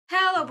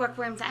Hello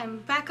bookworms, I'm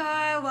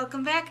Becca.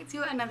 Welcome back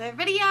to another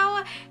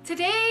video.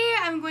 Today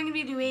I'm going to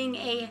be doing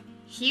a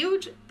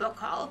huge book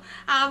haul.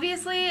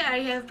 Obviously I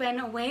have been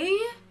away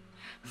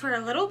for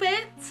a little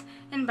bit,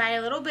 and by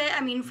a little bit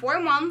I mean 4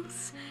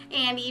 months,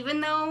 and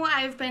even though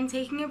I've been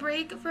taking a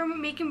break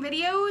from making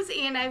videos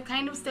and I've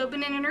kind of still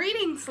been in a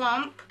reading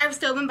slump, I've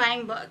still been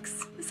buying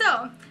books.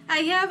 So I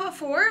have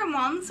 4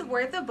 months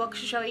worth of books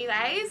to show you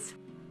guys.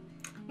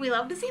 We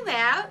love to see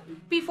that.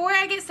 Before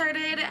I get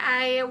started,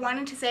 I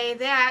wanted to say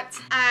that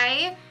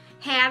I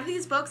have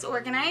these books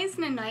organized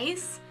in a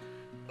nice,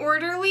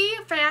 orderly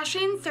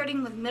fashion,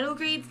 starting with middle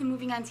grades and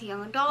moving on to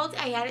young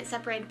adult. I had it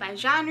separated by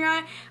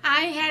genre.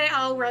 I had it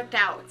all worked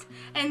out.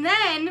 And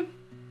then,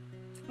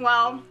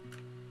 well,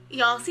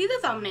 y'all see the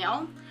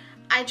thumbnail.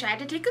 I tried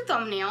to take a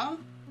thumbnail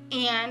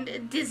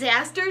and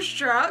disaster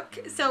struck,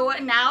 so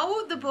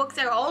now the books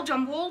are all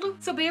jumbled,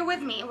 so bear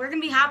with me. We're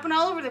gonna be hopping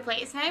all over the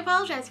place, and I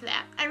apologize for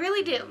that. I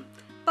really do.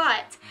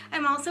 But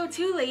I'm also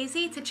too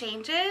lazy to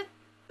change it,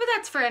 but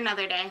that's for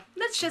another day.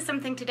 That's just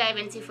something to dive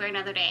into for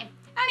another day.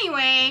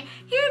 Anyway,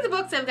 here are the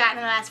books I've gotten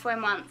in the last 4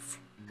 months.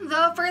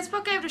 The first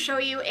book I have to show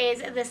you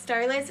is The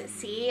Starless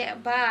Sea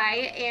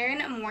by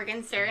Erin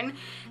Morgenstern.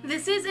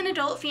 This is an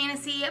adult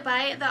fantasy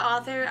by the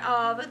author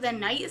of The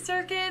Night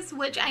Circus,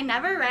 which I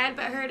never read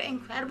but heard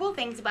incredible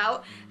things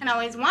about and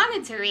always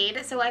wanted to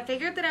read, so I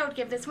figured that I would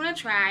give this one a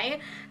try.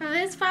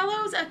 This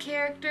follows a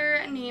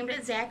character named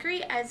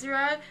Zachary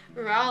Ezra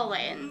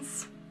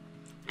Rollins.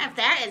 If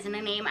that isn't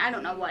a name, I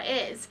don't know what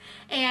is.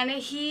 And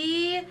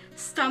he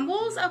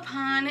stumbles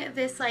upon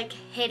this like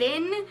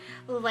hidden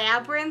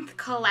labyrinth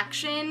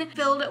collection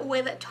filled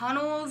with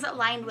tunnels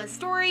lined with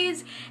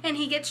stories, and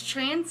he gets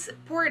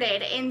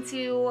transported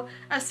into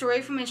a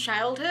story from his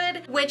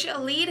childhood, which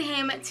lead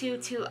him to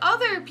 2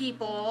 other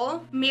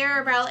people,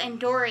 Mirabelle and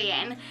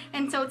Dorian.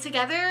 And so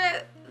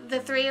together, the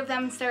 3 of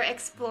them start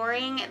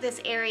exploring this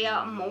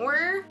area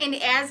more, and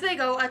as they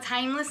go, a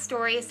timeless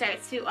story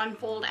starts to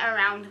unfold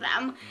around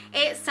them.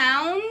 It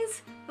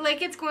sounds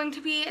like it's going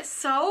to be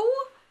so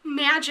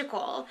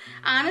magical.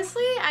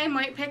 Honestly, I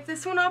might pick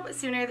this one up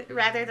sooner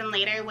rather than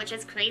later, which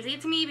is crazy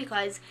to me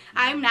because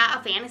I'm not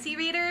a fantasy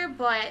reader,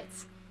 but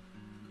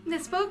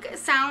this book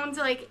sounds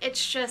like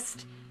it's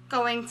just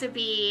going to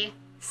be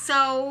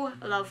so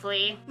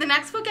lovely. The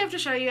next book I have to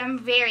show you, I'm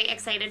very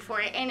excited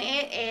for it, and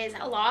it is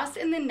Lost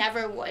in the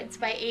Neverwoods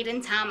by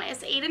Aiden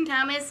Thomas. Aiden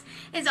Thomas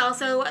is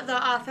also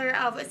the author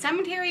of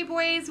Cemetery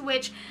Boys,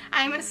 which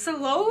I'm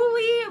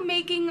slowly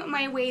making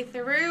my way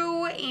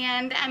through,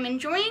 and I'm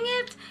enjoying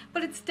it,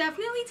 but it's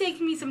definitely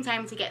taking me some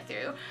time to get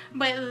through.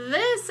 But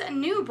this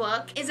new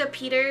book is a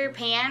Peter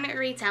Pan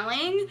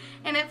retelling,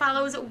 and it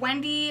follows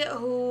Wendy,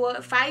 who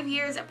 5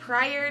 years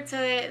prior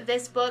to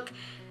this book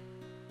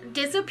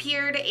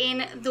disappeared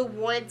in the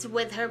woods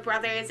with her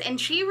brothers,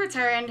 and she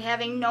returned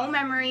having no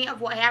memory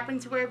of what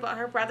happened to her, but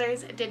her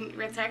brothers didn't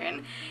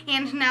return.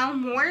 And now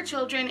more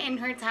children in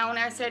her town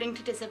are starting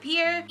to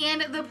disappear,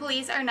 and the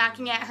police are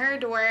knocking at her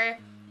door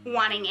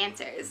wanting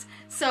answers.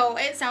 So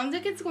it sounds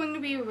like it's going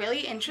to be really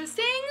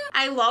interesting.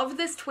 I love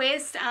this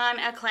twist on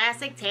a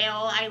classic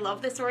tale. I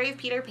love the story of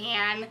Peter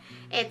Pan.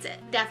 It's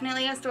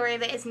definitely a story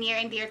that is near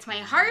and dear to my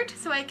heart,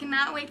 so I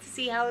cannot wait to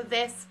see how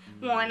this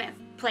one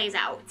plays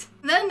out.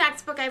 The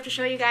next book I have to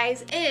show you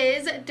guys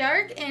is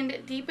Dark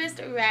and Deepest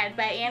Red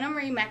by Anna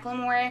Marie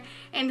McLemore,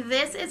 and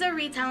this is a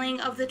retelling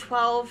of the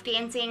 12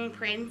 Dancing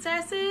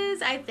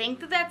Princesses. I think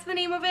that that's the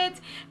name of it,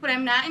 but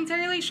I'm not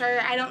entirely sure.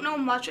 I don't know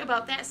much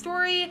about that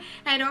story, and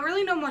I don't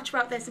really know much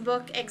about this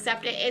book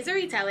except it is a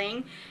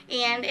retelling,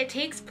 and it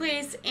takes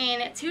place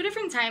in 2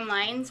 different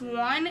timelines,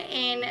 one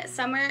in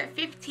summer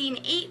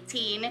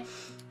 1518,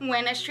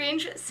 when a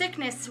strange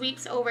sickness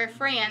sweeps over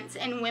France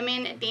and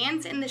women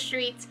dance in the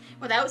streets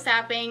without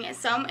stopping,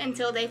 some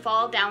until they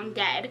fall down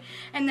dead.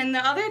 And then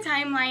the other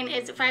timeline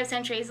is 5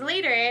 centuries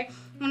later,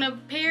 when a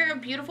pair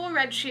of beautiful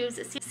red shoes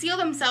seal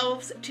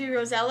themselves to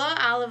Rosella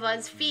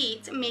Oliva's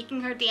feet, making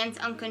her dance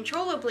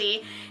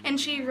uncontrollably, and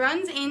she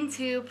runs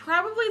into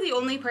probably the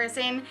only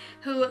person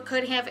who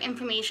could have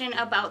information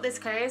about this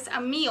curse,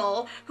 a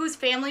mule whose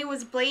family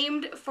was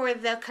blamed for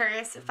the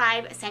curse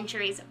 5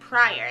 centuries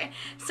prior.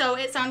 So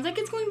it sounds like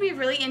it's going to be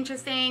really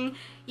interesting.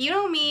 You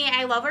know me,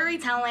 I love a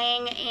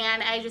retelling,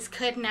 and I just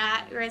could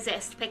not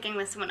resist picking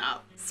this one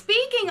up.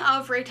 Speaking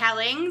of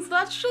retellings,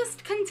 let's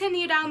just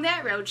continue down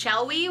that road,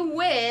 shall we,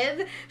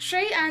 with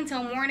Straight On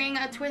Till Morning,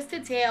 A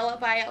Twisted Tale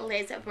by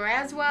Liz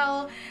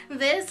Braswell.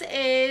 This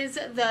is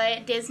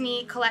the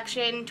Disney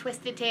collection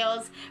Twisted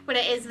Tales, but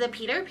it is the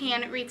Peter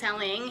Pan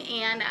retelling,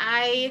 and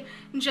I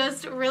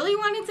just really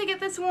wanted to get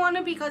this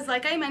one because,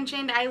 like I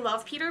mentioned, I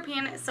love Peter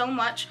Pan so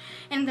much.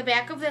 And the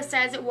back of this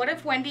says, "What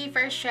if Wendy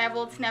first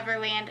traveled to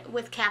Neverland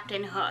with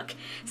Captain Hook?"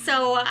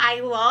 So I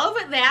love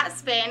that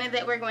spin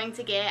that we're going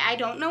to get. I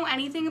don't know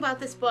anything about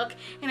this book,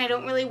 and I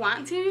don't really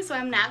want to, so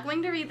I'm not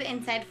going to read the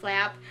inside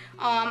flap.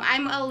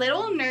 I'm a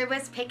little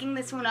nervous picking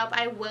this one up,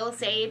 I will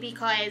say,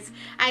 because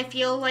I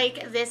feel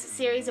like this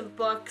series of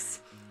books,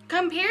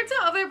 compared to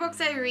other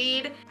books I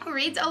read,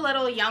 reads a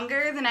little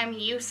younger than I'm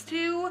used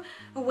to,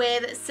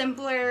 with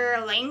simpler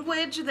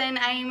language than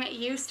I'm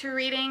used to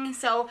reading,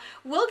 so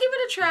we'll give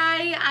it a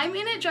try. I'm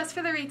in it just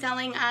for the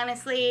retelling,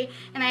 honestly,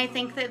 and I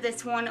think that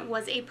this one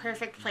was a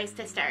perfect place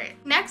to start.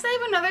 Next, I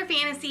have another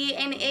fantasy,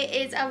 and it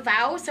is A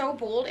Vow So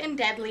Bold and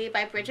Deadly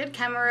by Bridget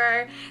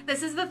Kemmerer.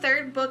 This is the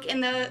third book in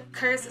the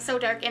Curse So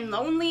Dark and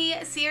Lonely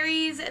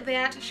series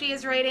that she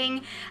is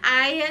writing.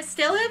 I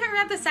still haven't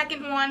read the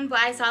second one, but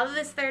I saw that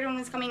this third one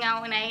was coming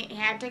out and I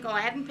had to go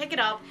ahead and pick it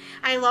up.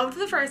 I loved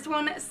the first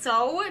one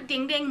so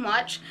dang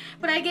much,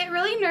 but I get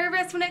really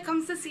nervous when it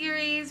comes to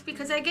series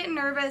because I get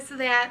nervous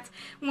that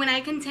when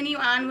I continue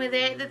on with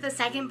it that the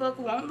second book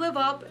won't live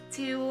up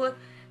to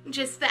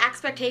just the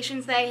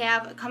expectations that I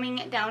have coming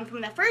down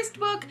from the first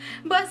book.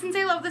 But since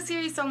I love the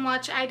series so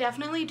much, I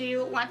definitely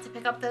do want to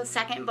pick up the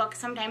second book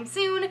sometime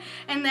soon,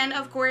 and then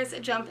of course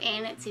jump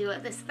into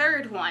this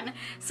third one.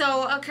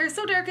 So A Curse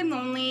So Dark and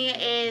Lonely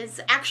is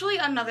actually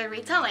another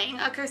retelling.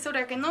 A Curse So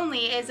Dark and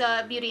Lonely is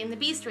a Beauty and the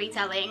Beast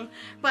retelling,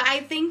 but I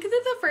think that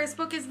the first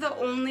book is the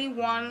only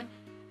one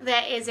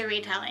that is a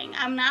retelling.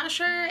 I'm not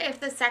sure if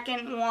the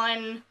second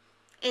one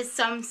is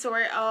some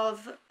sort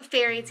of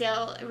fairy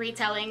tale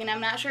retelling, and I'm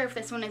not sure if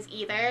this one is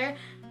either.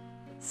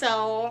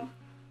 So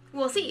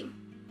we'll see.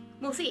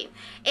 We'll see.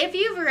 If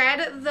you've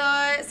read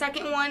the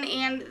second one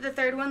and the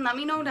third one, let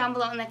me know down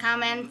below in the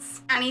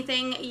comments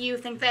anything you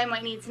think that I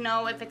might need to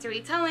know, if it's a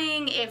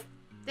retelling, if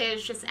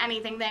there's just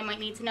anything that I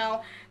might need to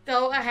know.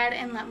 Go ahead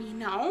and let me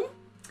know.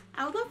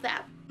 I would love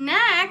that.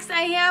 Next,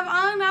 I have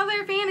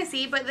another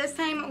fantasy, but this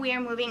time we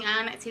are moving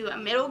on to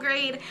middle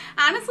grade.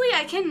 Honestly,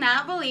 I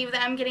cannot believe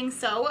that I'm getting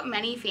so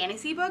many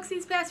fantasy books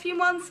these past few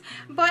months,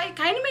 but it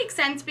kind of makes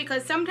sense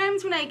because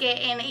sometimes when I get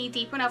in a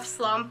deep enough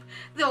slump,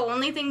 the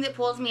only thing that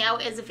pulls me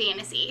out is a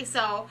fantasy.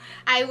 So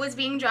I was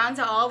being drawn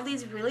to all of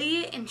these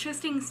really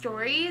interesting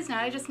stories.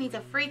 Now I just need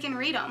to freaking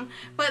read them.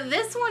 But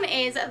this one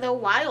is The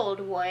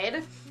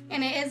Wildwood,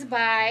 and it is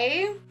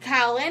by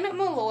Colin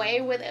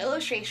Malloy with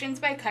illustrations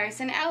by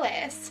Carson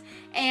Ellis.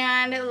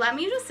 And let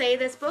me just say,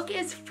 this book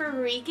is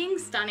freaking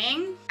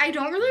stunning. I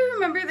don't really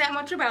remember that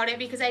much about it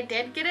because I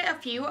did get it a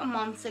few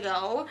months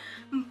ago,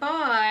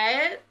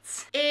 but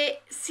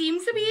it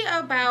seems to be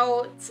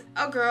about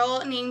a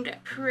girl named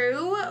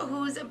Prue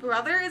whose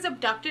brother is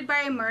abducted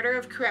by a murder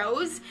of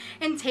crows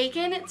and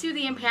taken to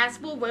the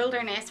impassable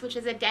wilderness, which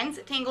is a dense,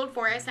 tangled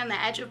forest on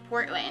the edge of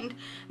Portland.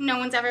 No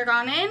one's ever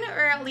gone in,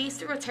 or at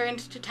least returned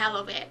to tell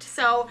of it.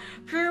 So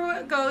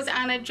Prue goes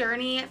on a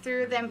journey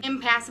through the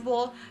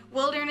impassable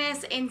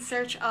wilderness in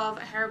search of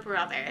her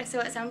brother. So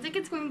it sounds like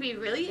it's going to be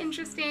really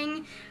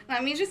interesting.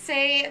 Let me just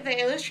say, the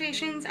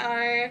illustrations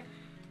are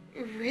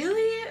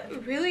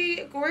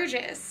really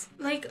gorgeous.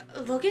 Like,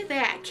 look at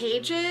that,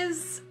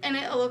 cages, and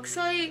it looks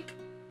like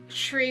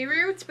tree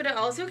roots, but it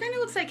also kind of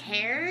looks like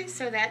hair,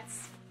 so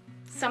that's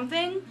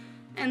something.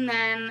 And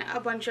then a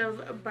bunch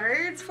of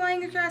birds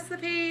flying across the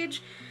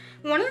page.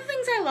 One of the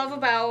things I love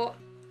about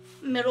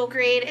middle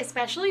grade,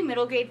 especially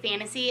middle grade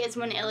fantasy, is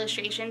when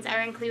illustrations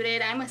are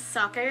included. I'm a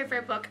sucker for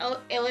book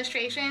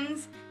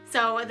illustrations,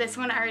 so this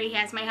one already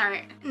has my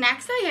heart.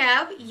 Next, I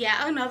have yet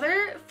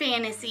another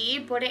fantasy,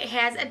 but it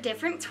has a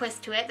different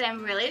twist to it that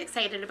I'm really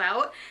excited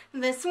about.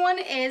 This one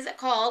is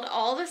called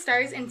All the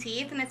Stars and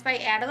Teeth, and it's by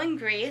Adeline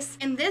Grace.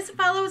 And this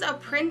follows a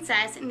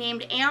princess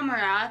named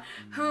Amara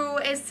who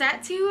is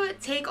set to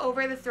take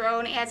over the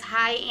throne as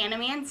High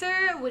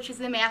Animancer, which is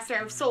the Master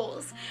of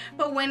Souls.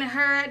 But when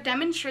her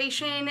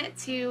demonstration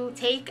to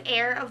take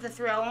heir of the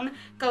throne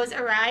goes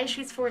awry,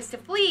 she's forced to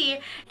flee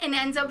and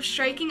ends up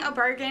striking a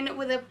bargain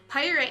with a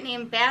pirate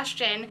named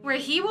Bastion, where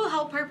he will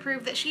help her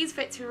prove that she's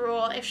fit to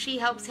rule if she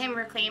helps him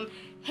reclaim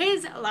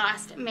his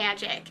lost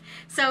magic.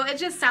 So it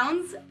just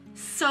sounds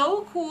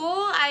so cool.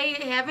 I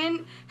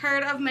haven't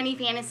heard of many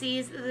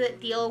fantasies that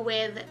deal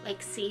with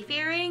like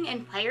seafaring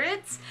and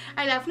pirates.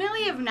 I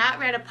definitely have not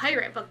read a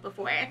pirate book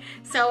before,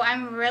 so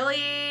I'm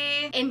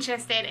really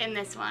interested in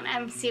this one.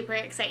 I'm super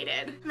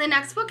excited. The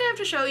next book I have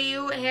to show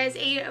you has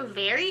a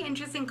very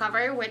interesting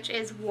cover, which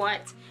is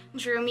what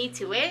drew me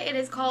to it. It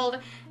is called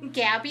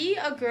Gabby,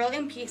 A Girl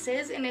in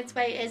Pieces, and it's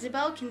by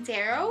Isabel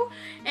Quintero.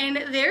 And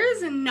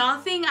there's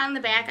nothing on the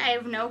back. I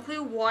have no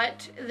clue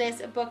what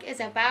this book is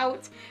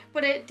about,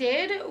 but it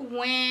did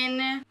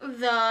win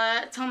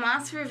the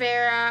Tomas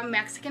Rivera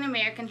Mexican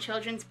American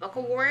Children's Book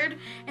Award.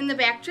 And the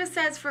back just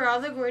says, for all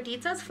the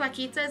gorditas,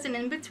 flaquitas, and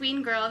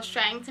in-between girls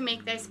trying to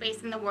make their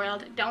space in the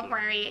world, don't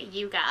worry,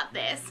 you got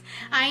this.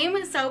 I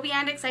am so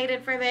beyond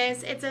excited for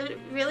this. It's a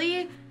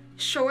really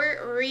short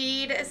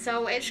read,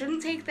 so it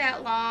shouldn't take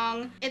that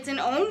long. It's an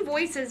own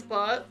voices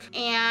book,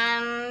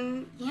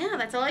 and yeah,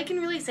 that's all I can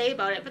really say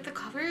about it, but the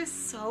cover is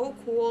so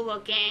cool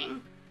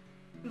looking.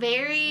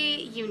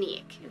 Very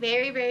unique.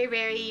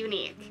 Very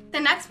unique. The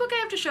next book I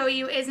have to show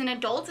you is an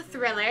adult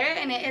thriller,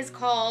 and it is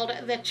called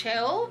The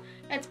Chill.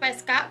 It's by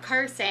Scott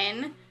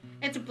Carson.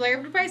 It's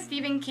blurbed by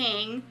Stephen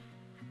King.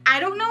 I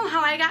don't know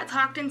how I got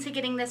talked into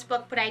getting this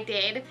book, but I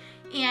did.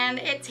 And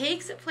it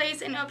takes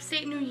place in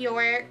upstate New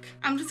York.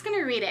 I'm just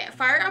gonna read it.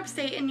 Far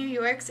upstate in New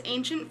York's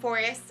ancient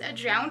forests, a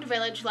drowned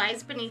village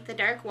lies beneath the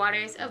dark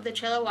waters of the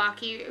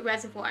Chilliwackee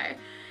Reservoir.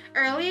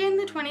 Early in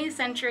the 20th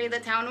century, the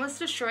town was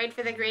destroyed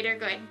for the greater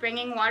good,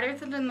 bringing water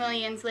to the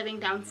millions living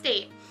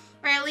downstate.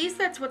 Or at least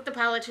that's what the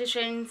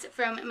politicians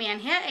from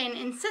Manhattan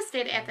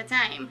insisted at the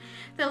time.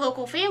 The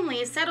local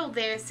families settled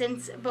there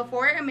since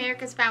before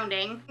America's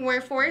founding were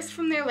forced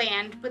from their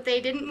land, but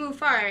they didn't move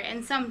far,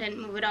 and some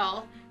didn't move at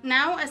all.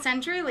 Now, a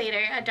century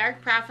later, a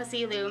dark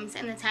prophecy looms,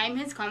 and the time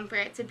has come for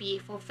it to be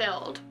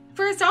fulfilled.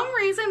 For some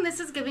reason, this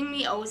is giving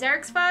me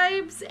Ozarks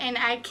vibes, and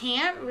I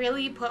can't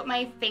really put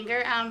my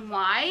finger on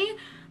why,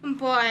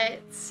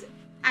 but,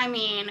 I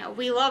mean,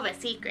 we love a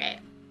secret.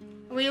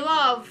 We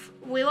love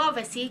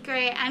a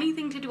secret.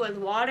 Anything to do with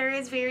water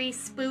is very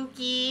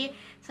spooky.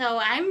 So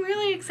I'm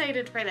really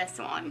excited for this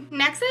one.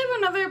 Next,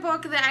 I have another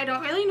book that I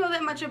don't really know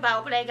that much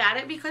about, but I got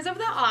it because of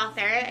the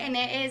author, and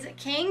it is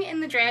King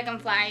and the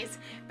Dragonflies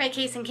by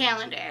Kacen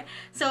Callender.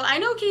 So I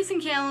know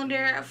Kacen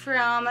Callender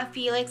from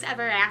Felix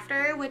Ever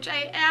After, which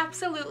I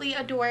absolutely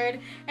adored,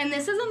 and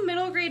this is a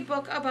middle grade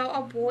book about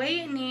a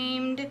boy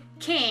named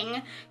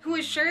King who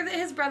is sure that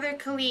his brother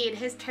Khalid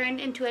has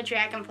turned into a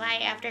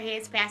dragonfly after he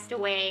has passed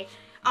away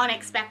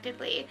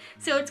unexpectedly.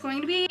 So it's going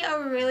to be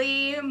a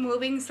really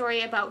moving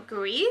story about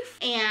grief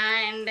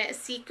and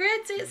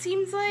secrets, it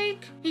seems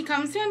like. He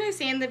comes to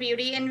understand the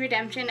beauty and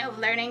redemption of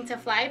learning to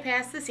fly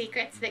past the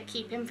secrets that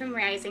keep him from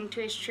rising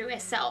to his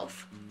truest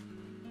self.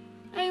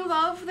 I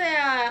love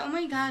that. Oh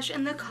my gosh,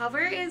 and the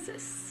cover is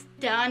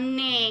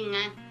stunning.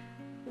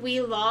 We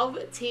love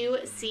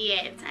to see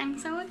it. I'm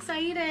so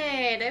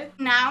excited.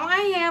 Now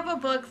I have a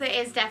book that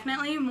is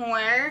definitely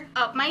more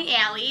up my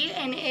alley,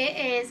 and it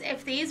is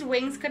If These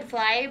Wings Could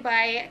Fly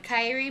by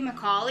Kyrie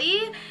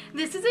Macaulay.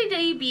 This is a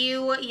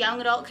debut young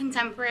adult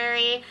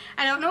contemporary.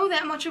 I don't know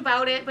that much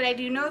about it, but I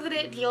do know that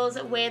it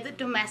deals with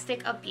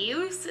domestic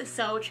abuse,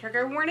 so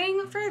trigger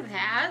warning for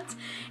that.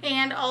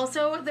 And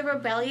also the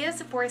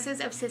rebellious forces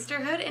of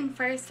sisterhood and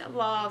first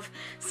love.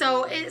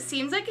 So it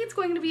seems like it's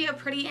going to be a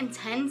pretty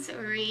intense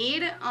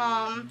read.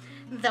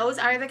 Those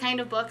are the kind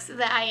of books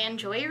that I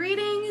enjoy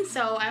reading,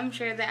 so I'm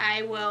sure that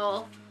I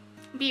will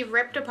be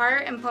ripped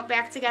apart and put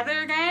back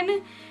together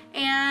again,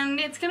 and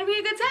it's gonna be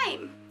a good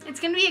time. It's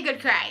gonna be a good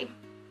cry.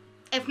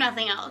 If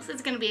nothing else,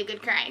 it's gonna be a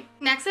good cry.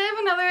 Next, I have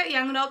another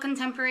young adult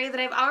contemporary that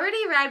I've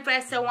already read, but I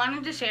still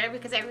wanted to share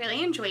because I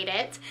really enjoyed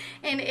it,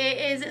 and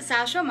it is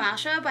Sasha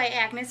Masha by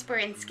Agnes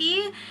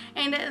Berinsky,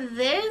 and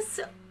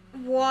this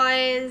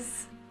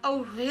was a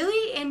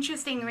really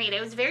interesting read. It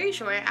was very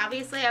short.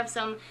 Obviously, I have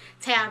some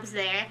tabs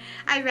there.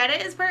 I read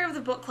it as part of the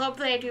book club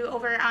that I do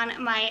over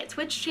on my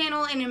Twitch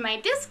channel and in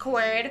my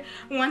Discord.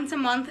 Once a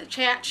month,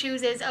 chat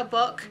chooses a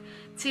book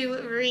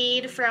to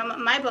read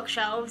from my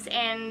bookshelves,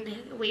 and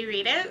we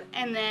read it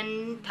and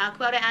then talk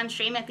about it on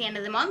stream at the end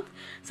of the month.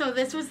 So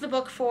this was the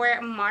book for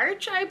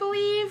March, I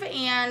believe,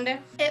 and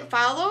it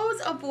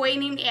follows a boy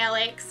named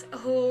Alex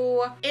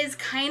who is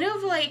kind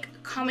of like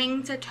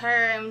coming to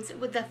terms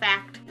with the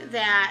fact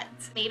that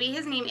maybe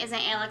his name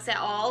isn't Alex at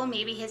all,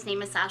 maybe his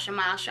name is Sasha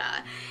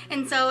Masha.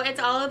 And so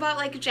it's all about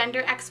like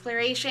gender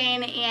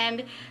exploration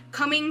and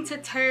coming to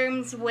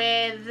terms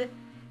with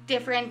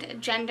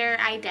different gender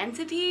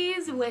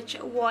identities, which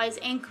was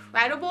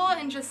incredible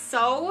and just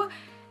so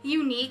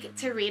unique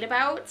to read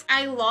about.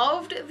 I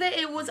loved that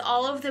it was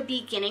all of the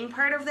beginning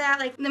part of that.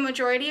 Like the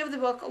majority of the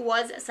book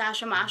was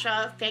Sasha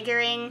Masha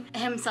figuring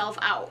himself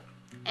out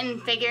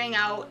and figuring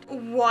out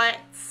what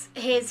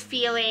his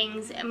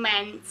feelings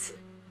meant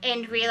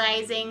and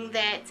realizing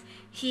that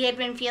he had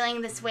been feeling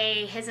this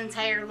way his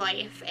entire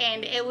life,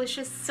 and it was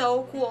just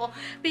so cool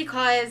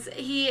because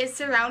he is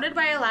surrounded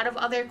by a lot of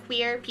other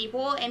queer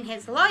people in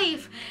his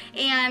life,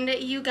 and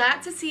you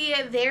got to see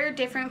their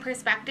different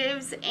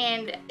perspectives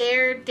and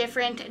their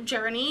different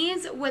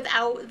journeys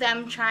without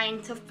them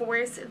trying to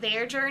force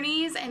their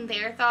journeys and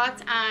their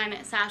thoughts on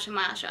Sasha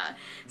Masha.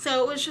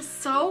 So it was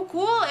just so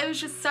cool. It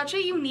was just such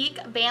a unique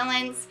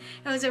balance.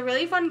 It was a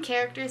really fun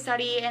character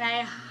study, and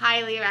I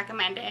highly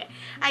recommend it.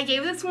 I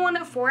gave this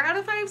one 4 out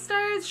of 5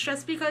 stars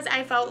just because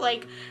I felt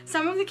like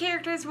some of the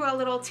characters were a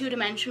little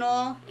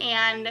two-dimensional,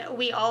 and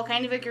we all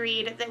kind of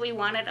agreed that we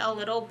wanted a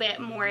little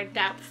bit more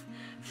depth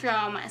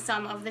from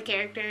some of the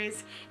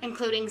characters,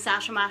 including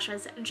Sasha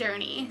Masha's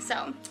journey.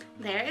 So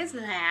there is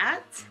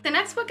that. The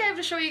next book I have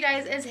to show you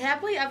guys is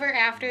Happily Ever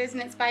Afters,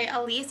 and it's by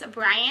Elise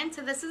Bryant.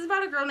 So this is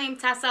about a girl named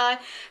Tessa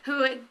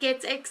who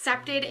gets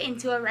accepted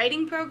into a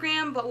writing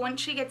program, but once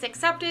she gets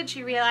accepted,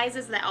 she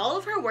realizes that all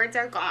of her words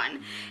are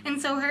gone.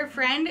 And so her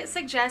friend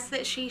suggests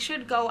that she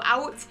should go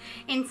out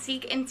and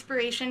seek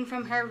inspiration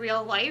from her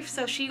real life.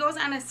 So she goes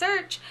on a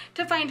search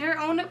to find her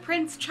own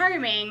Prince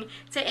Charming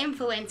to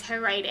influence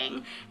her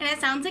writing. And it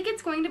sounds like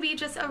it's going to be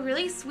just a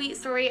really sweet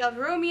story of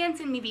romance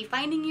and maybe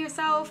finding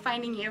yourself,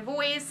 finding your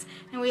voice,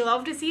 and we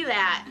love to see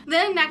that.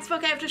 The next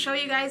book I have to show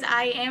you guys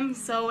I am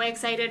so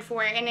excited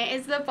for, and it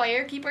is The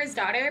Firekeeper's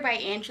Daughter by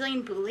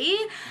Angeline Booley.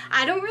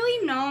 I don't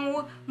really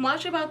know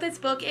much about this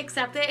book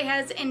except that it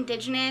has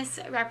Indigenous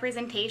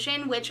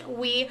representation, which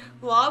we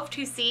love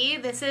to see.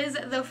 This is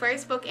the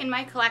first book in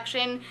my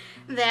collection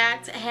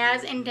that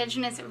has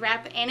Indigenous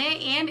rep in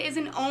it and is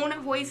an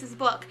own voices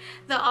book.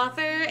 The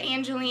author,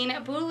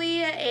 Angeline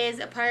Booley, is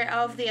a part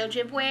of the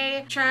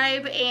Ojibwe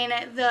tribe in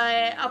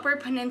the Upper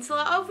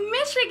Peninsula of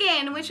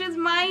Michigan, which is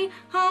my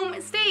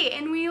home state,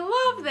 and we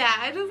love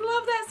that. I just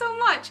love that so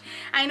much.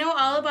 I know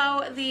all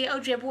about the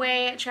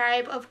Ojibwe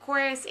tribe, of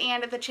course,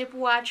 and the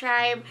Chippewa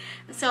tribe,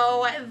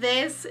 so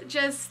this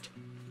just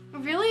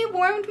really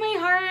warmed my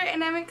heart,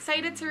 and I'm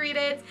excited to read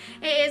it.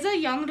 It is a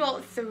young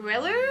adult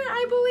thriller,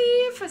 I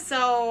believe,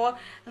 so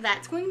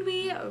that's going to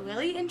be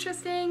really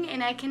interesting,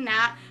 and I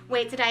cannot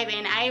wait to dive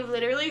in. I've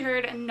literally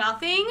heard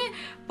nothing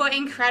but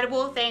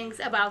incredible things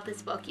about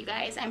this book, you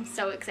guys. I'm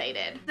so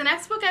excited. The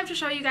next book I have to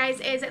show you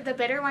guys is The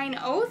Bitter Wine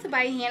Oath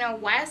by Hannah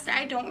West.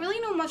 I don't really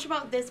know much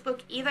about this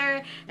book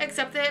either,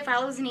 except that it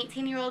follows an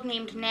 18-year-old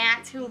named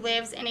Nat who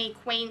lives in a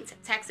quaint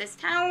Texas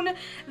town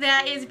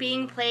that is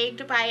being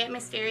plagued by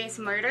mysterious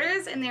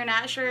murders, and they're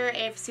not sure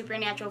if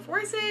supernatural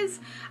forces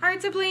are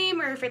to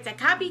blame or if it's a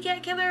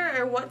copycat killer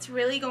or what's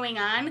really going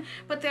on,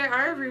 but there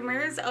are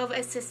rumors of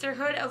a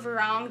sisterhood of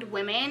wronged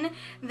women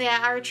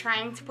that are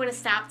trying to put a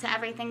stop to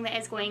everything that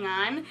is going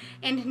on,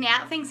 and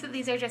Nat thinks that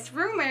these are just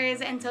rumors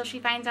until she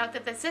finds out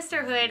that the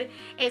sisterhood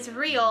is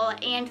real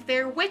and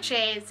they're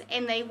witches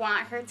and they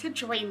want her to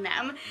join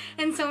them.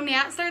 And so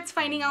Nat starts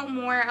finding out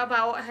more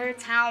about her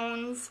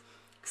town's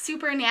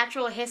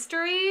supernatural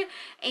history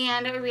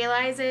and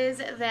realizes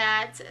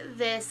that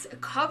this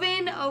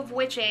coven of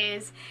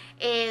witches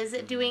is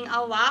doing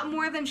a lot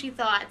more than she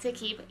thought to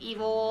keep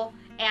evil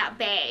at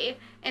bay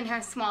in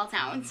her small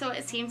town. So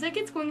it seems like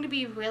it's going to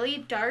be really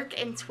dark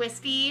and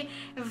twisty,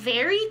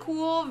 very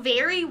cool,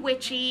 very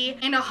witchy,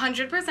 and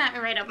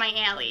 100% right up my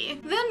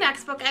alley. The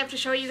next book I have to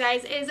show you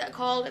guys is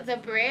called The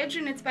Bridge,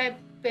 and it's by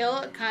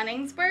Bill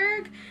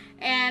Koenigsberg,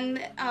 and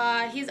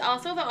he's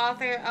also the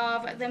author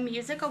of The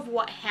Music of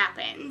What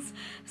Happens.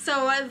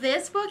 So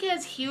this book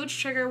has huge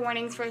trigger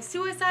warnings for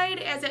suicide,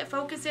 as it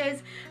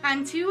focuses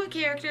on two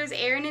characters,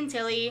 Aaron and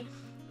Tilly,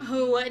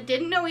 who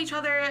didn't know each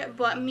other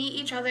but meet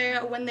each other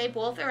when they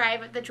both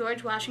arrive at the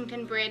George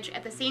Washington Bridge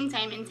at the same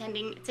time,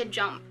 intending to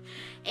jump.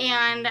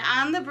 And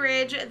on the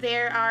bridge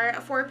there are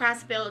 4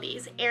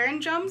 possibilities.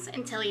 Aaron jumps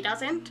and Tilly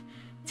doesn't.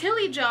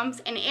 Tilly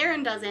jumps and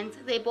Aaron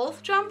doesn't. They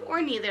both jump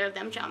or neither of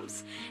them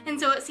jumps. And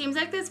so it seems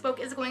like this book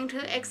is going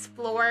to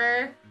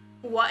explore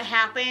what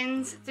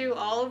happens through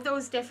all of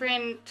those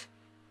different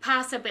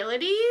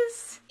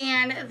possibilities,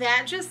 and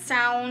that just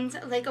sounds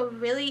like a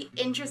really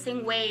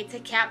interesting way to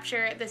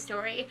capture the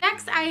story.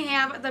 Next I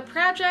have The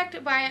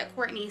Project by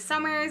Courtney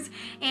Summers,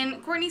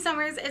 and Courtney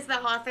Summers is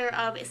the author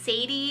of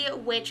Sadie,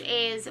 which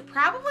is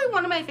probably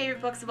one of my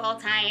favorite books of all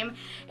time.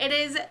 It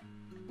is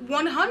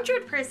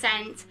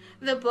 100%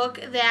 the book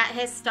that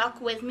has stuck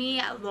with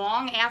me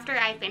long after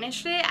I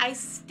finished it. I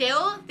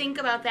still think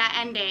about that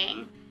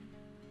ending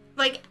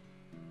like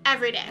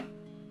every day.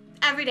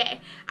 Every day.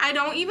 I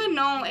don't even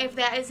know if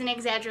that is an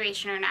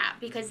exaggeration or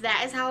not, because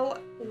that is how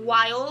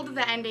wild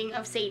the ending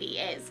of Sadie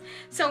is.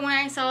 So when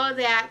I saw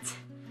that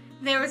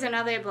there was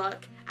another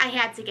book, I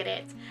had to get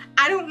it.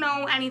 I don't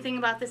know anything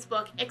about this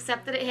book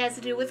except that it has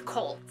to do with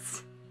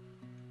cults.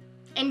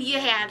 And you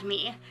had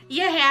me.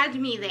 You had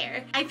me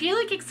there. I feel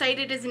like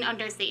excited is an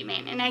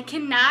understatement, and I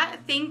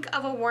cannot think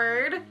of a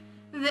word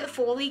that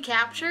fully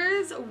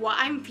captures what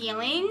I'm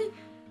feeling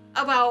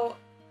about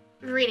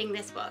reading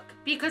this book,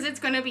 because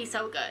it's gonna be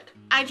so good.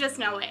 I just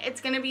know it.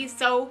 It's gonna be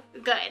so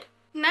good.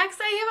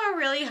 Next, I have a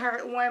really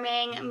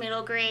heartwarming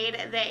middle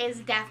grade that is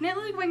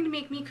definitely going to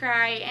make me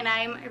cry, and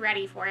I'm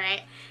ready for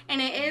it.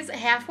 And it is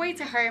Halfway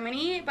to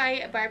Harmony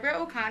by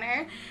Barbara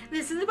O'Connor.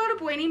 This is about a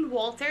boy named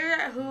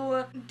Walter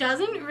who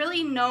doesn't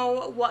really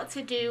know what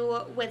to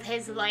do with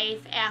his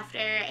life after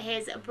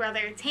his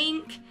brother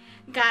Tank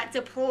got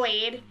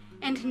deployed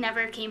and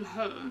never came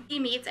home. He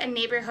meets a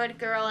neighborhood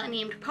girl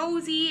named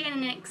Posey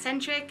and an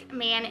eccentric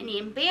man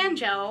named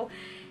Banjo,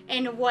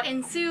 and what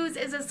ensues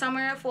is a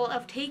summer full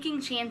of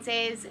taking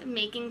chances,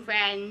 making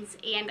friends,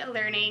 and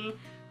learning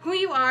who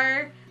you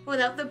are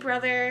without the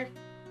brother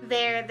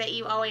there that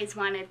you always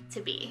wanted to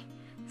be.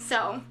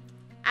 So,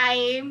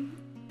 I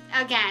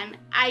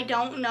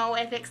don't know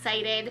if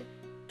excited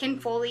can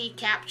fully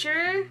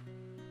capture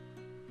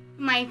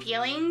my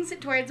feelings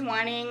towards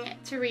wanting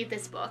to read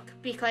this book,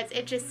 because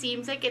it just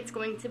seems like it's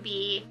going to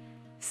be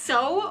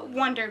so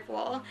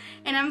wonderful.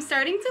 And I'm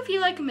starting to feel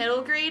like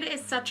middle grade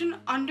is such an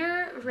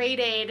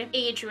underrated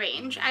age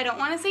range. I don't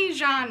want to say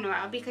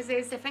genre, because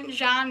there's different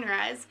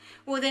genres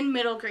within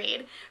middle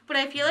grade, but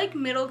I feel like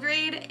middle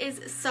grade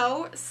is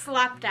so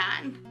slept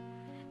on.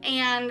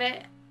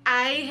 And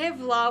I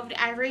have loved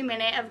every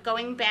minute of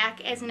going back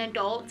as an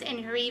adult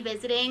and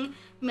revisiting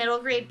middle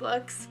grade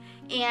books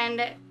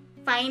and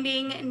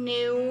finding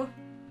new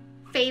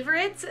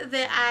favorites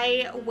that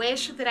I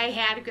wish that I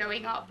had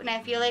growing up, and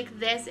I feel like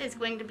this is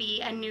going to be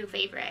a new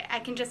favorite. I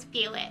can just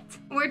feel it.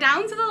 We're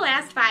down to the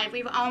last 5.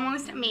 We've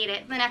almost made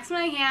it. The next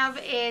one I have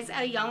is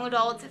a young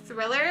adult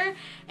thriller,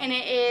 and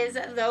it is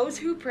Those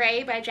Who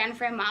Pray by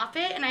Jennifer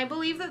Moffett, and I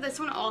believe that this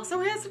one also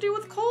has to do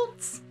with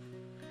cults.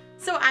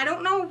 So I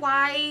don't know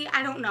why,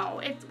 I don't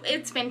know.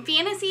 It's been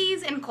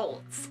fantasies and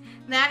cults.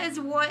 That is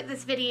what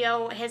this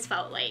video has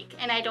felt like,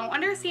 and I don't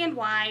understand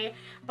why,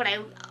 but I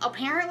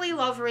apparently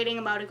love reading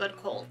about a good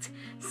cult.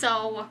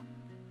 So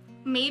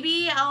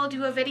maybe I'll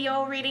do a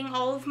video reading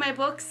all of my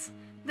books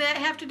that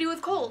have to do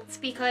with cults,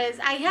 because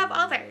I have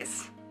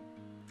others.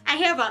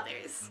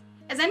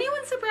 Is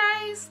anyone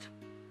surprised?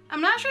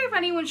 I'm not sure if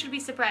anyone should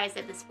be surprised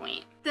at this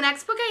point. The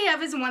next book I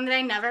have is one that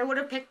I never would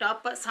have picked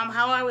up, but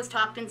somehow I was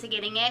talked into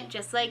getting it,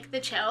 just like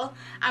The Chill.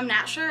 I'm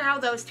not sure how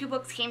those two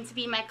books came to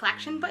be in my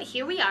collection, but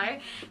here we are.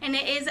 And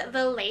it is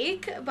The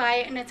Lake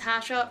by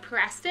Natasha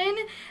Preston.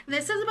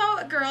 This is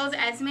about girls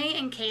Esme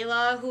and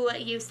Kayla who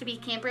used to be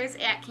campers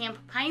at Camp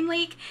Pine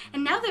Lake,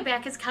 and now they're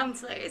back as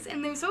counselors.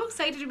 And they're so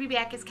excited to be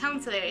back as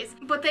counselors,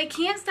 but they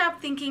can't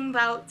stop thinking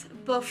about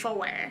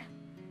before,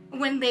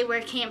 when they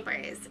were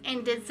campers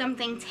and did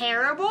something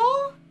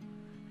terrible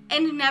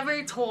and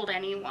never told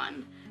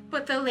anyone.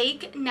 But the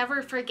lake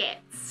never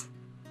forgets.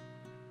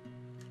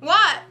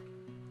 What?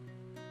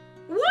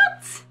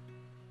 What?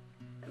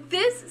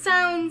 This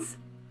sounds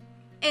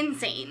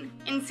insane.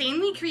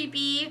 Insanely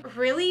creepy,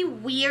 really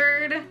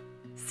weird,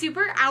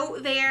 super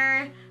out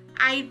there.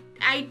 I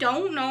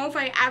don't know if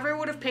I ever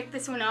would have picked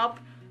this one up,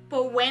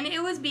 but when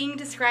it was being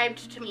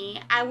described to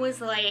me, I was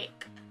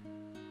like,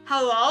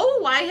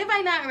 hello? Why have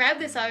I not read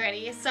this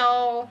already?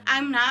 So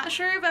I'm not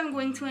sure if I'm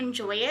going to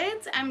enjoy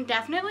it. I'm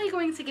definitely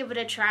going to give it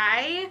a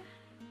try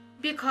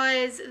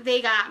because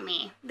they got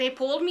me. They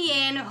pulled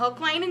me in,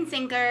 hook, line, and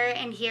sinker,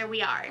 and here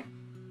we are.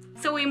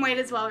 So we might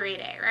as well read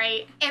it,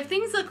 right? If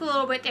things look a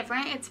little bit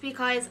different, it's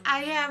because I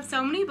have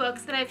so many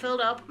books that I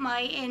filled up my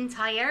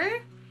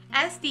entire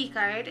SD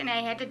card and I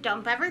had to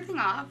dump everything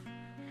off,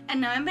 and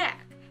now I'm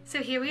back. So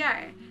here we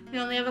are. We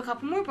only have a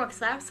couple more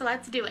books left, so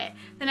let's do it.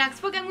 The next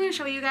book I'm going to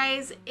show you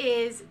guys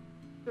is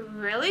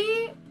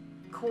really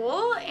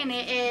cool, and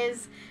it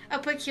is A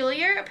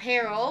Peculiar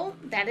Apparel.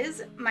 That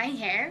is my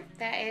hair.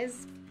 That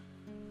is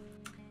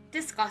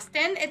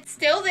disgusting. It's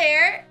still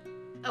there.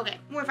 Okay,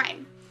 we're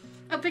fine.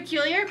 A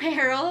Peculiar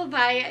Apparel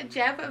by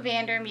Jeff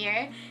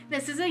Vandermeer.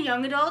 This is a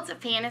young adult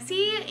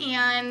fantasy,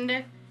 and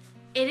it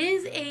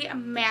is a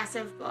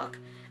massive book.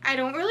 I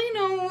don't really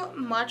know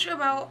much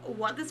about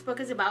what this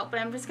book is about, but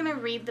I'm just going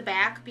to read the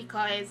back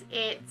because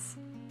it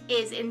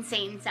is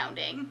insane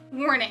sounding.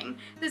 Warning,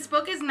 this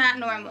book is not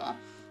normal.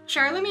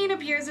 Charlemagne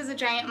appears as a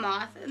giant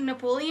moth.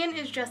 Napoleon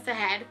is just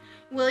ahead.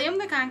 William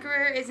the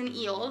Conqueror is an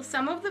eel.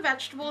 Some of the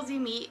vegetables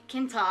you meet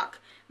can talk.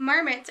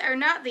 Marmots are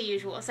not the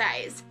usual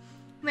size.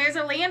 There's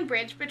a land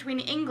bridge between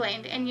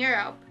England and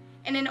Europe,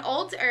 in an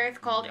old Earth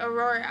called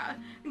Aurora.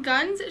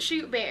 Guns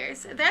shoot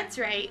bears. That's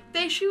right,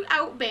 they shoot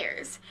out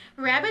bears.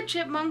 Rabid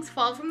chipmunks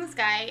fall from the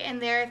sky,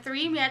 and there are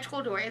 3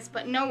 magical doors,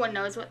 but no one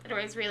knows what the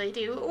doors really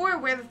do or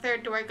where the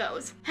 3rd door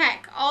goes.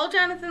 Heck, all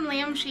Jonathan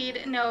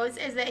Lamsheed knows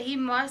is that he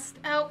must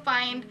help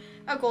find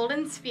a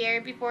golden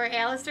sphere before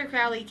Aleister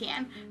Crowley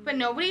can, but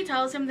nobody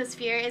tells him the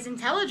sphere is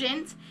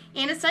intelligent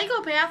and a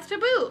psychopath to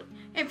boot.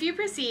 If you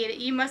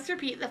proceed, you must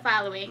repeat the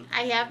following.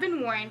 I have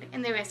been warned,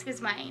 and the risk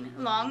is mine.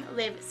 Long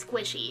live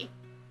Squishy.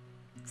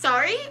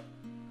 Sorry?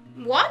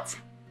 What?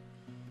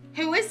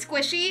 Who is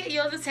Squishy?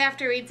 You'll just have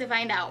to read to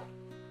find out.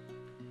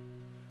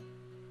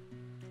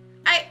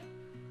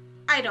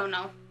 I don't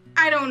know.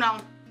 I don't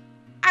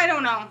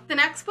know. The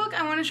next book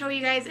I want to show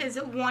you guys is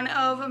one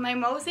of my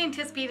most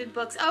anticipated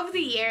books of the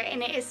year,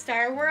 and it is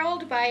Star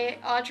World by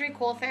Audrey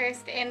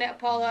Colthurst and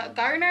Paula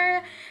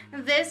Garner.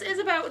 This is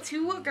about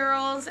 2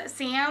 girls,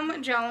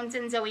 Sam Jones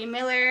and Zoe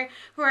Miller,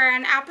 who are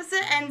on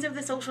opposite ends of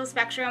the social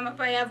spectrum,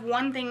 but have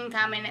one thing in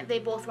common: they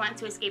both want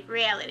to escape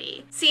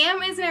reality.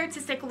 Sam is an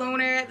artistic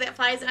loner that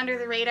flies under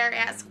the radar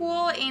at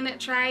school and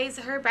tries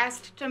her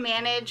best to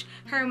manage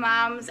her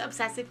mom's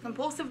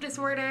obsessive-compulsive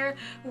disorder,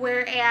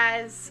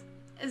 whereas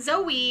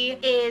Zoe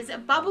is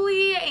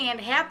bubbly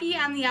and happy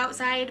on the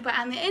outside, but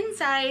on the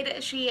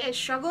inside she is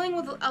struggling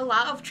with a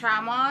lot of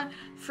trauma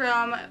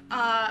from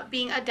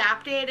being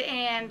adopted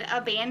and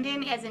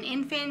abandoned as an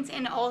infant,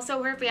 and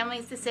also her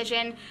family's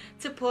decision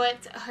to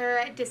put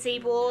her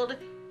disabled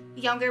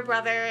younger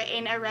brother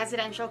in a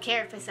residential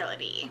care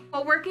facility.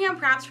 While working on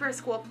props for a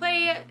school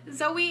play,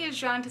 Zoe is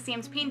drawn to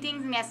Sam's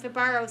paintings and asks to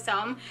borrow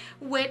some,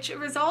 which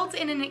results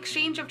in an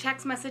exchange of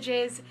text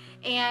messages,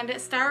 and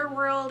Star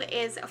World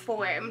is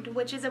formed,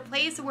 which is a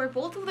place where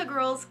both of the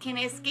girls can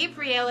escape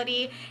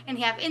reality and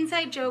have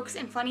inside jokes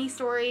and funny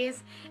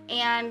stories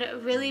and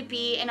really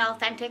be an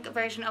authentic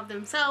version of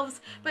themselves.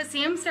 But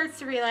Sam starts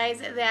to realize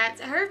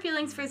that her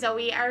feelings for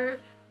Zoe are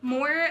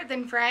more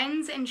than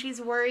friends, and she's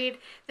worried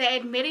that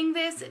admitting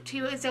this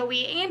to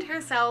Zoe and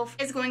herself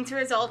is going to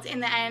result in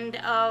the end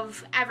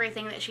of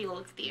everything that she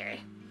holds dear.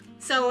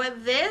 So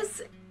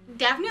this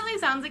definitely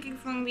sounds like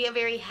it's going to be a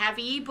very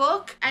heavy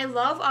book. I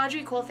love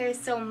Audrey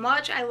Colthurst so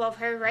much. I love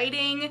her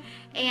writing,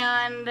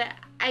 and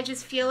I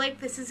just feel like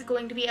this is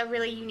going to be a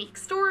really unique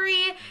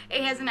story.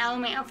 It has an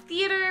element of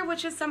theater,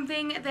 which is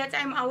something that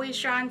I'm always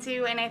drawn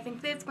to, and I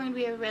think that it's going to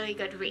be a really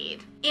good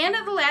read. And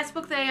the last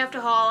book that I have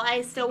to haul,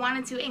 I still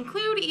wanted to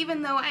include,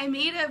 even though I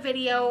made a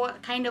video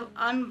kind of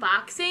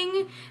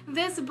unboxing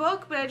this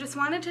book, but I just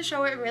wanted to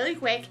show it really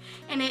quick,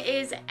 and it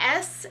is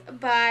S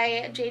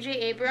by J.J.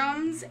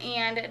 Abrams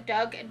and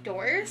Doug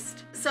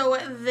Dorst. So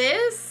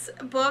this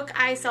book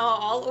I saw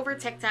all over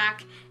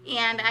TikTok,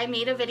 and I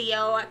made a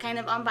video kind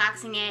of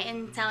unboxing it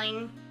and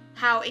telling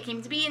how it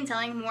came to be and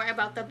telling more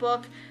about the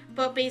book.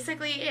 But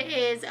basically it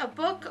is a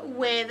book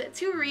with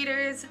two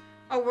readers,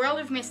 a world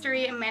of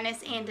mystery,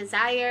 menace, and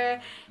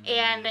desire,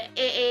 and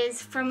it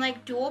is from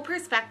like dual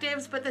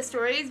perspectives, but the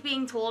story is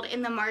being told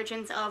in the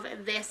margins of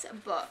this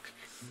book.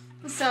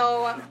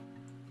 So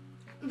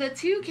the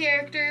two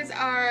characters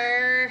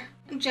are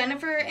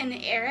Jennifer and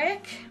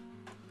Eric,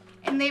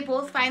 and they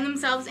both find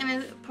themselves in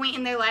a point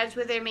in their lives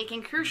where they're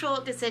making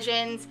crucial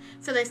decisions.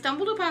 So they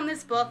stumbled upon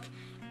this book,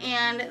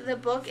 and the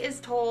book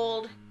is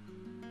told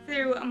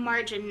through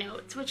margin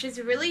notes, which is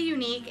really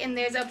unique, and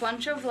there's a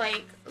bunch of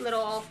like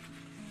little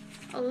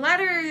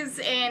letters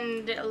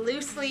and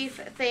loose leaf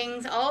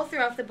things all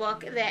throughout the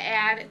book that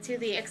add to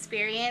the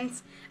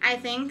experience. I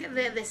think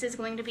that this is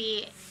going to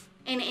be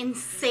an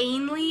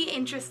insanely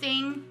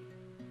interesting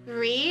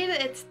read.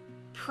 It's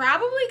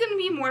probably going to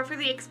be more for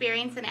the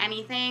experience than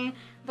anything,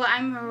 but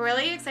I'm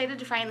really excited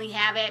to finally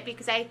have it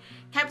because I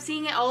kept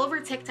seeing it all over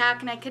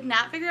TikTok and I could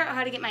not figure out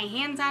how to get my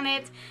hands on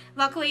it.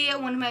 Luckily,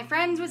 one of my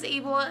friends was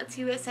able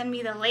to send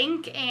me the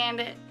link,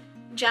 and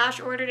Josh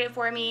ordered it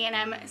for me, and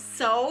I'm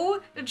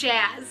so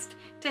jazzed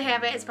to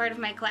have it as part of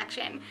my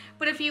collection.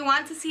 But if you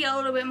want to see a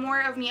little bit more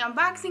of me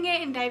unboxing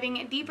it and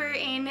diving deeper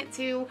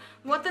into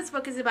what this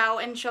book is about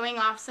and showing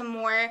off some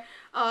more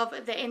of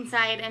the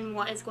inside and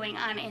what is going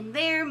on in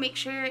there, make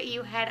sure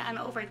you head on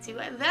over to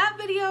that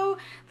video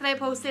that I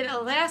posted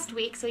last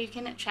week so you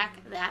can check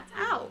that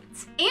out.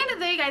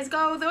 And there you guys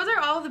go. Those are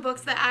all the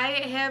books that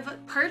I have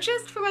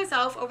purchased for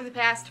myself over the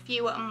past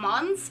few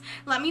months.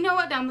 Let me know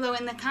down below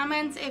in the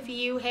comments if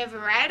you have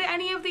read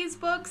any of these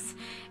books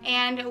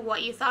and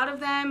what you thought of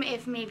them.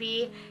 If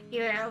maybe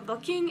you're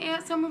looking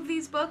at some of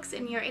these books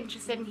and you're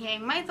interested in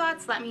hearing my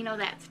thoughts, let me know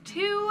that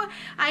too.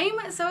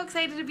 I'm so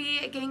excited to be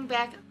getting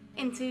back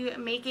into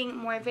making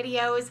more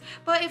videos,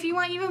 but if you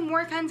want even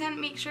more content,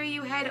 make sure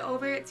you head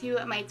over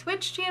to my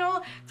Twitch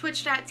channel,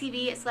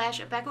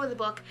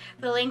 twitch.tv/BeccaWithABook.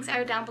 The links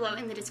are down below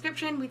in the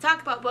description. We talk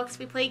about books,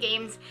 we play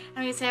games,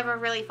 and we just have a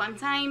really fun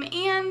time.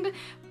 And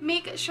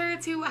make sure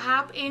to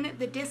hop in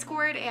the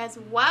Discord as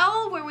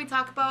well, where we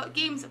talk about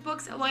games,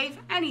 books, life,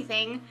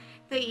 anything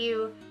that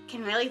you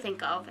can really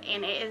think of,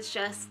 and it is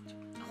just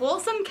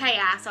wholesome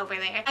chaos over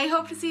there. I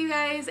hope to see you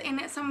guys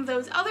in some of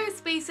those other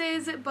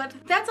spaces, but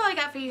that's all I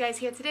got for you guys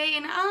here today,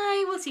 and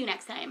I will see you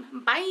next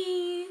time.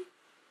 Bye!